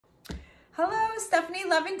Hello, Stephanie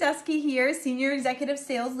Lewandowski here, Senior Executive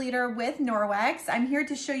Sales Leader with Norwex. I'm here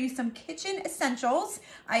to show you some kitchen essentials.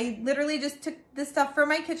 I literally just took this stuff from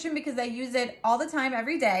my kitchen because I use it all the time,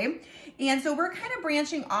 every day. And so we're kind of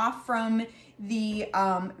branching off from the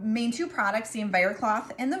main two products, the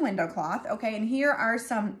EnviroCloth and the window cloth, okay? And here are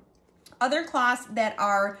some other cloths that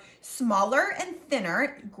are smaller and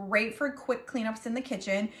thinner, great for quick cleanups in the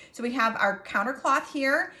kitchen. So we have our counter cloth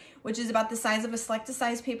here, which is about the size of a select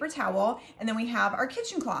size paper towel. And then we have our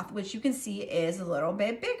kitchen cloth, which you can see is a little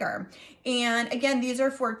bit bigger. And again, these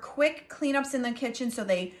are for quick cleanups in the kitchen. So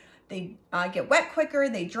they get wet quicker,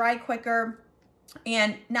 they dry quicker,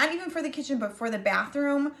 and not even for the kitchen, but for the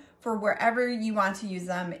bathroom, for wherever you want to use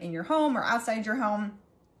them in your home or outside your home.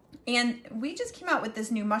 And we just came out with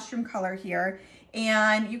this new mushroom color here,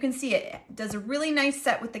 and you can see it does a really nice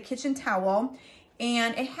set with the kitchen towel.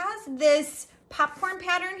 And it has this popcorn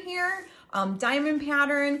pattern here, diamond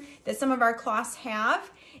pattern that some of our cloths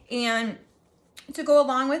have. And to go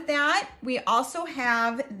along with that, we also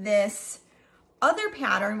have this other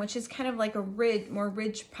pattern, which is kind of like a more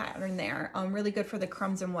ridge pattern there. Really good for the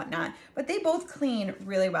crumbs and whatnot. But they both clean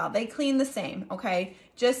really well. They clean the same, okay?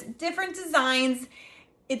 Just different designs.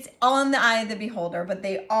 It's all in the eye of the beholder, but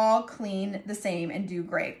they all clean the same and do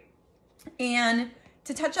great. And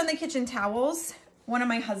to touch on the kitchen towels, one of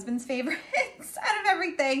my husband's favorites out of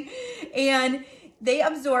everything. And they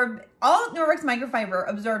absorb, all Norwex microfiber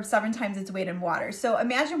absorbs 7 times its weight in water. So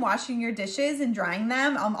imagine washing your dishes and drying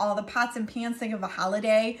them, all the pots and pans. Think of a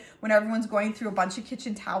holiday when everyone's going through a bunch of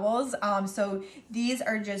kitchen towels. So these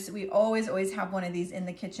are just, we always have one of these in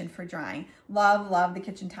the kitchen for drying. Love the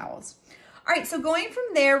kitchen towels. All right, so going from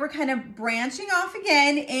there, we're kind of branching off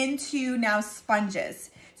again into now sponges.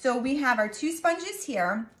 So we have our 2 sponges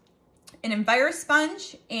here, an Enviro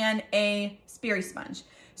sponge and a Sperry sponge.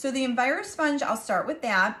 So the Enviro sponge, I'll start with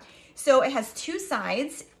that. So it has 2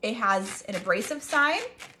 sides. It has an abrasive side,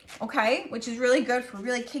 okay, which is really good for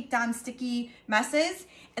really caked on sticky messes.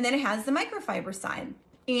 And then it has the microfiber side.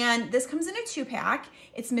 And this comes in a 2-pack.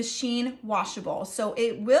 It's machine washable. So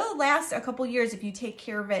it will last a couple years if you take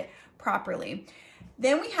care of it properly.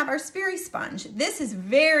 Then we have our Sperry sponge. This is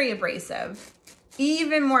very abrasive,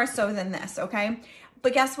 even more so than this, okay?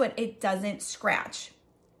 But guess what? It doesn't scratch.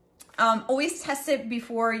 Always test it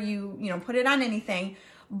before you put it on anything.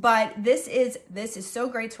 But this is so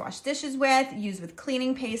great to wash dishes with, use with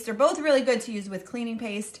cleaning paste. They're both really good to use with cleaning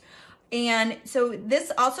paste. And so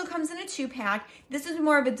this also comes in a 2-pack. This is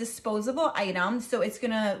more of a disposable item, so it's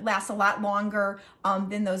gonna last a lot longer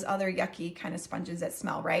than those other yucky kind of sponges that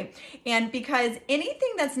smell, right? And because anything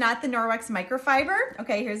that's not the Norwex microfiber,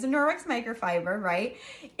 okay, here's the Norwex microfiber, right?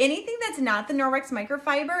 Anything that's not the Norwex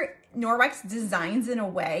microfiber, Norwex designs in a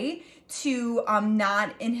way to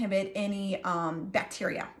not inhibit any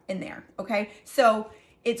bacteria in there, okay? So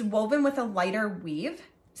it's woven with a lighter weave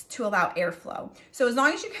to allow airflow. So as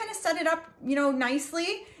long as you kind of set it up,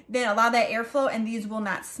 nicely, then allow that airflow and these will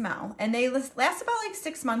not smell. And they last about like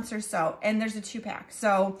 6 months or so, and there's a 2-pack.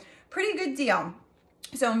 So pretty good deal.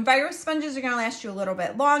 So Enviro sponges are gonna last you a little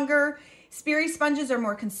bit longer. Sperry sponges are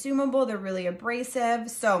more consumable. They're really abrasive.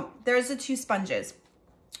 So there's the 2 sponges.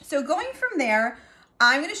 So going from there,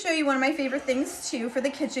 I'm gonna show you one of my favorite things too for the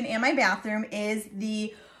kitchen and my bathroom is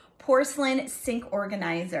the porcelain sink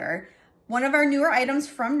organizer. One of our newer items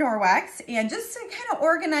from Norwex, and just to kind of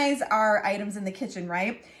organize our items in the kitchen,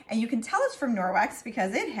 right? And you can tell it's from Norwex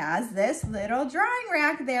because it has this little drying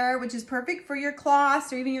rack there, which is perfect for your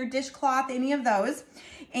cloths or even your dishcloth, any of those.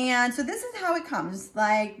 And so this is how it comes,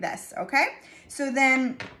 like this, okay? So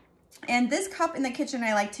then, and this cup in the kitchen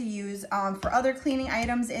I like to use for other cleaning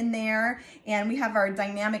items in there. And we have our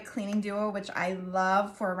dynamic cleaning duo, which I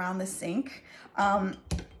love for around the sink. And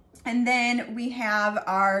then we have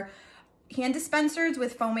our hand dispensers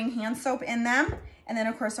with foaming hand soap in them. And then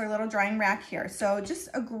of course our little drying rack here. So just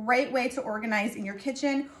a great way to organize in your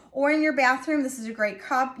kitchen or in your bathroom. This is a great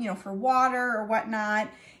cup, for water or whatnot.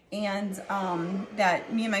 And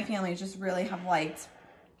that me and my family just really have liked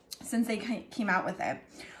since they came out with it.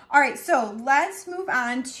 All right, so let's move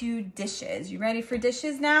on to dishes. You ready for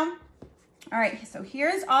dishes now? All right, so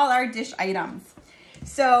here's all our dish items.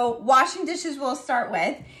 So washing dishes we'll start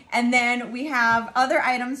with, and then we have other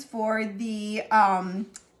items for the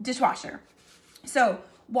dishwasher. So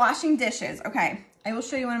washing dishes, okay. I will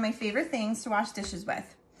show you one of my favorite things to wash dishes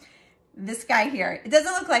with. This guy here. It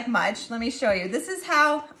doesn't look like much. Let me show you. This is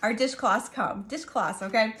how our dishcloths come. Dishcloths,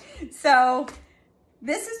 okay. So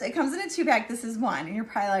it comes in a 2-pack. This is one, and you're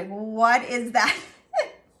probably like, what is that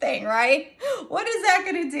thing, right? What is that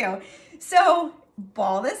gonna do? So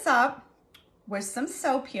ball this up, with some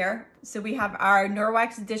soap here. So we have our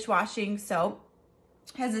Norwex dishwashing soap.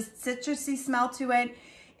 Has a citrusy smell to it.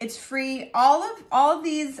 It's free. All of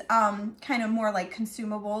these kind of more like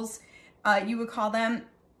consumables, you would call them.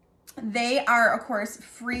 They are, of course,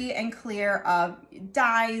 free and clear of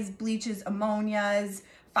dyes, bleaches, ammonias,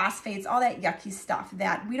 phosphates, all that yucky stuff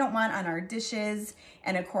that we don't want on our dishes.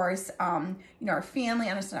 And of course, you know, our family,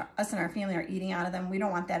 us and our family are eating out of them. We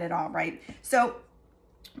don't want that at all, right? So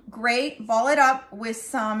great, ball it up with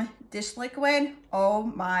some dish liquid. Oh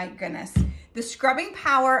my goodness. The scrubbing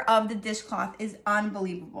power of the dishcloth is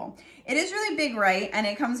unbelievable. It is really big, right? And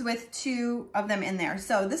it comes with 2 of them in there.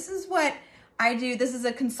 So this is what I do. This is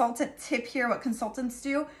a consultant tip here, what consultants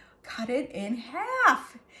do. Cut it in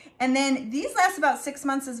half. And then these last about 6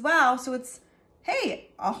 months as well. So it's, hey,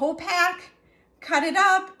 a whole pack, cut it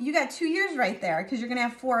up. You got 2 years right there because you're gonna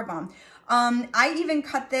have 4 of them. I even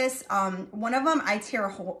cut this, one of them, I tear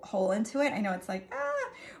a hole into it. I know it's like,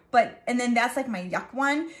 but, and then that's like my yuck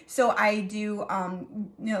one. So I do,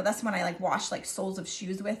 you know, that's when I like wash like soles of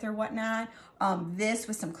shoes with or whatnot. This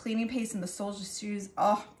with some cleaning paste in the soles of shoes.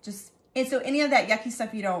 Oh, just, and so any of that yucky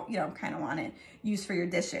stuff you don't kind of want to use for your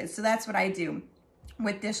dishes. So that's what I do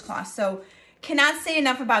with dishcloths. So cannot say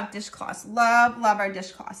enough about dishcloths. Love our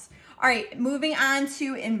dishcloths. All right, moving on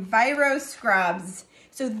to Enviro scrubs.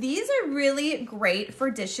 So these are really great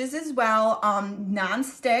for dishes as well,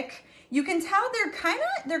 non-stick. You can tell they're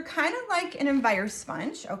kind of like an Enviro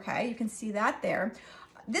sponge, okay? You can see that there.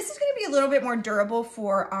 This is gonna be a little bit more durable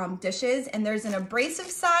for dishes, and there's an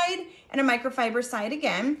abrasive side and a microfiber side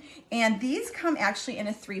again. And these come actually in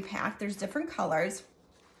a 3-pack. There's different colors.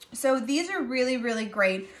 So these are really, really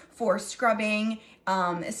great for scrubbing,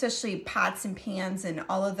 especially pots and pans and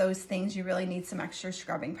all of those things. You really need some extra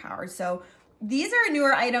scrubbing power. So these are a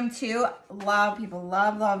newer item too. People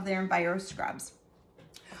love their Enviro scrubs.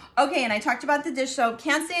 Okay, and I talked about the dish soap.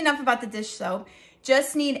 Can't say enough about the dish soap.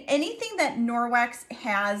 Just need anything that Norwex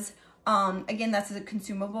has, again, that's a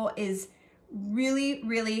consumable, is really,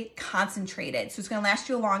 really concentrated. So it's gonna last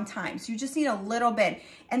you a long time. So you just need a little bit.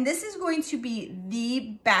 And this is going to be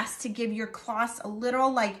the best to give your cloths a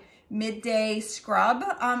little like midday scrub.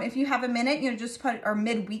 If you have a minute, you know, just put, or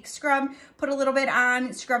midweek scrub, put a little bit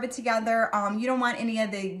on, scrub it together. You don't want any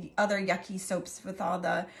of the other yucky soaps with all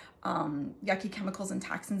the yucky chemicals and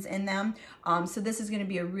toxins in them. So this is gonna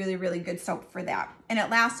be a really, really good soap for that. And it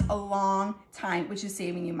lasts a long time, which is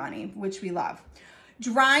saving you money, which we love.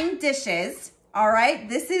 Drying dishes, all right?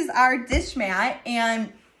 This is our dish mat,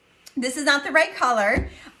 and this is not the right color.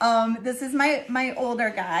 This is my older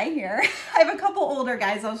guy here. I have a couple older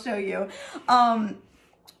guys I'll show you.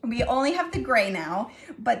 We only have the gray now,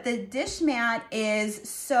 but the dish mat is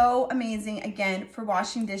so amazing, again, for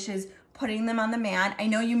washing dishes, putting them on the mat. I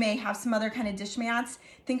know you may have some other kind of dish mats.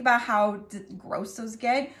 Think about how gross those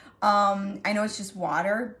get. I know it's just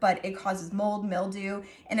water, but it causes mold, mildew.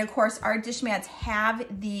 And of course, our dish mats have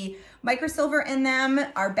the microsilver in them,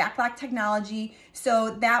 our backlock technology.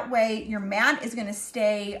 So that way your mat is gonna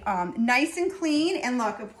stay nice and clean. And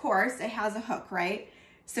look, of course, it has a hook, right?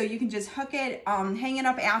 So you can just hook it, hang it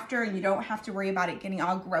up after, and you don't have to worry about it getting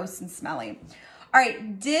all gross and smelly. All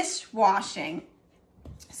right, dishwashing.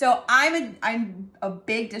 So I'm a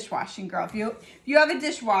big dishwashing girl. If you have a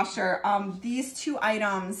dishwasher, these 2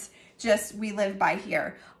 items we live by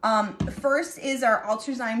here. First is our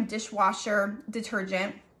Ultrazyme dishwasher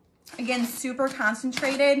detergent. Again, super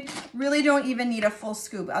concentrated. Really don't even need a full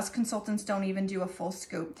scoop. Us consultants don't even do a full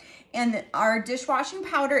scoop. And our dishwashing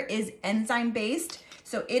powder is enzyme based,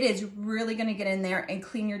 so it is really gonna get in there and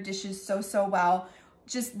clean your dishes so well.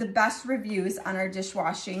 Just the best reviews on our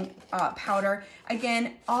dishwashing powder.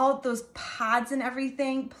 Again, all those pods and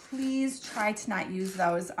everything, please try to not use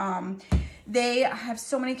those. They have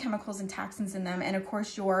so many chemicals and toxins in them, and of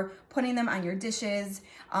course you're putting them on your dishes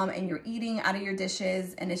and you're eating out of your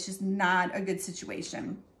dishes, and it's just not a good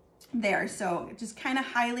situation there. So just kind of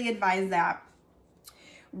highly advise that.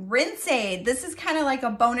 Rinse Aid. This is kind of like a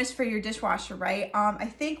bonus for your dishwasher, right? I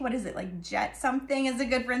think, what is it, like Jet something is a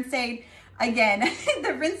good Rinse Aid. Again,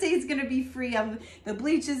 the Rinse Aid is going to be free of the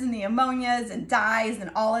bleaches and the ammonias and dyes and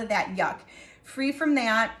all of that yuck. Free from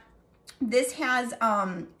that. This has,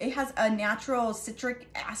 it has a natural citric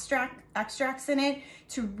extracts in it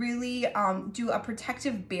to really do a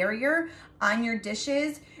protective barrier on your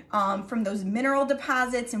dishes from those mineral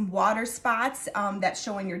deposits and water spots that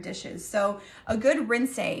show in your dishes. So a good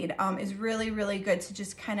Rinse Aid is really, really good to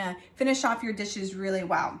just kind of finish off your dishes really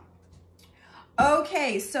well.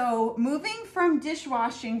 Okay, so moving from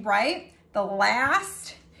dishwashing, right? The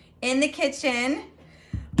last in the kitchen,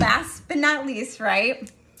 last but not least, right,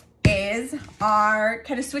 days are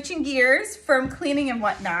kind of switching gears from cleaning and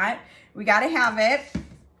whatnot. We got to have it.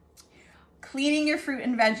 Cleaning your fruit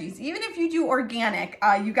and veggies. Even if you do organic,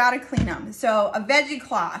 you got to clean them. So a veggie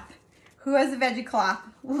cloth. Who has a veggie cloth?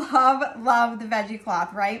 Love the veggie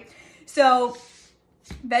cloth, right? So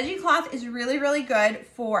veggie cloth is really, really good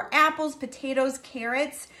for apples, potatoes,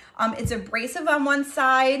 carrots. It's abrasive on one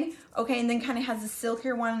side, okay, and then kind of has a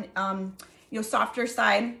silkier one, softer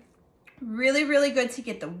side. Really, really good to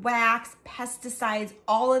get the wax, pesticides,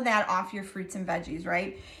 all of that off your fruits and veggies,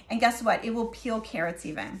 right? And guess what? It will peel carrots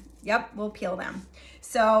even. Yep, we'll peel them.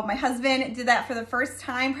 So my husband did that for the first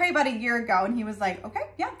time, probably about a year ago, and he was like,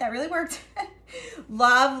 okay, yeah, that really worked.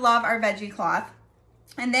 Love our veggie cloth.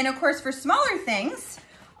 And then of course, for smaller things,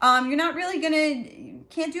 you're not really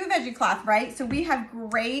can't do a veggie cloth, right? So we have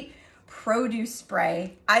great produce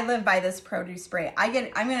spray. I live by this produce spray.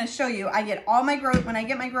 I'm gonna show you, I get all my when I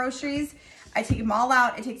get my groceries, I take them all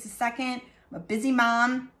out. It takes a second. I'm a busy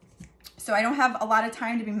mom, so I don't have a lot of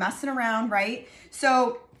time to be messing around, right?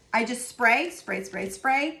 So I just spray,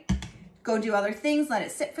 go do other things, let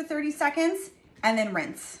it sit for 30 seconds, and then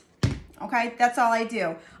rinse. Okay, that's all I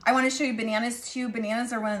do. I wanna show you bananas too.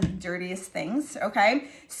 Bananas are one of the dirtiest things, okay?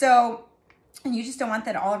 So, and you just don't want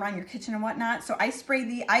that all around your kitchen and whatnot. So I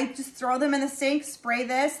just throw them in the sink, spray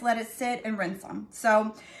this, let it sit, and rinse them.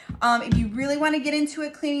 So if you really want to get into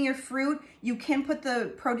it, cleaning your fruit, you can put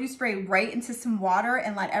the produce spray right into some water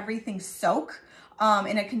and let everything soak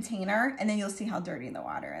in a container, and then you'll see how dirty the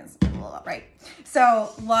water is, right?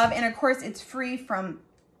 So and of course it's free from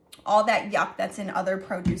all that yuck that's in other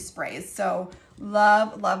produce sprays. So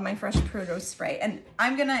love my fresh produce spray. And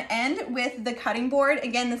I'm gonna end with the cutting board.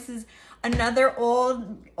 Again, this is another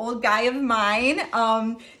old guy of mine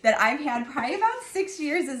that I've had probably about 6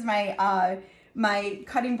 years as my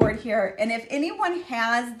cutting board here. And if anyone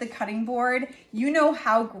has the cutting board, you know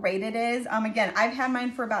how great it is. Again, I've had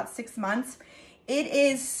mine for about 6 months. It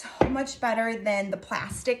is so much better than the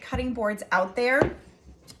plastic cutting boards out there.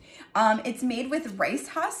 It's made with rice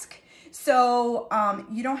husk, so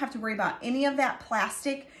you don't have to worry about any of that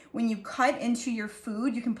plastic. When you cut into your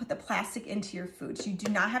food, you can put the plastic into your food. So you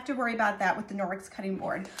do not have to worry about that with the Norwex cutting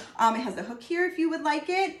board. It has a hook here if you would like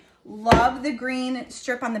it. Love the green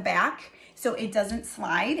strip on the back so it doesn't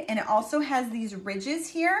slide. And it also has these ridges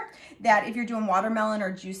here that if you're doing watermelon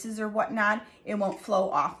or juices or whatnot, it won't flow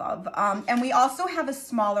off of. And we also have a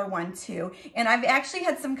smaller one too. And I've actually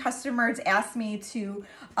had some customers ask me to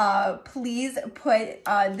please put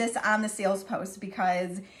this on the sales post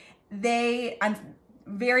because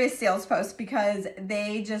various sales posts because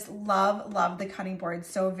they just love the cutting board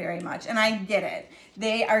so very much. And I get it.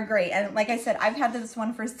 They are great. And like I said, I've had this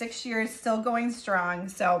one for 6 years, still going strong.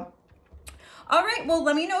 So, all right. Well,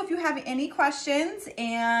 let me know if you have any questions,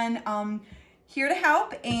 and here to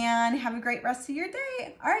help, and have a great rest of your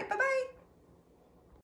day. All right. Bye-bye.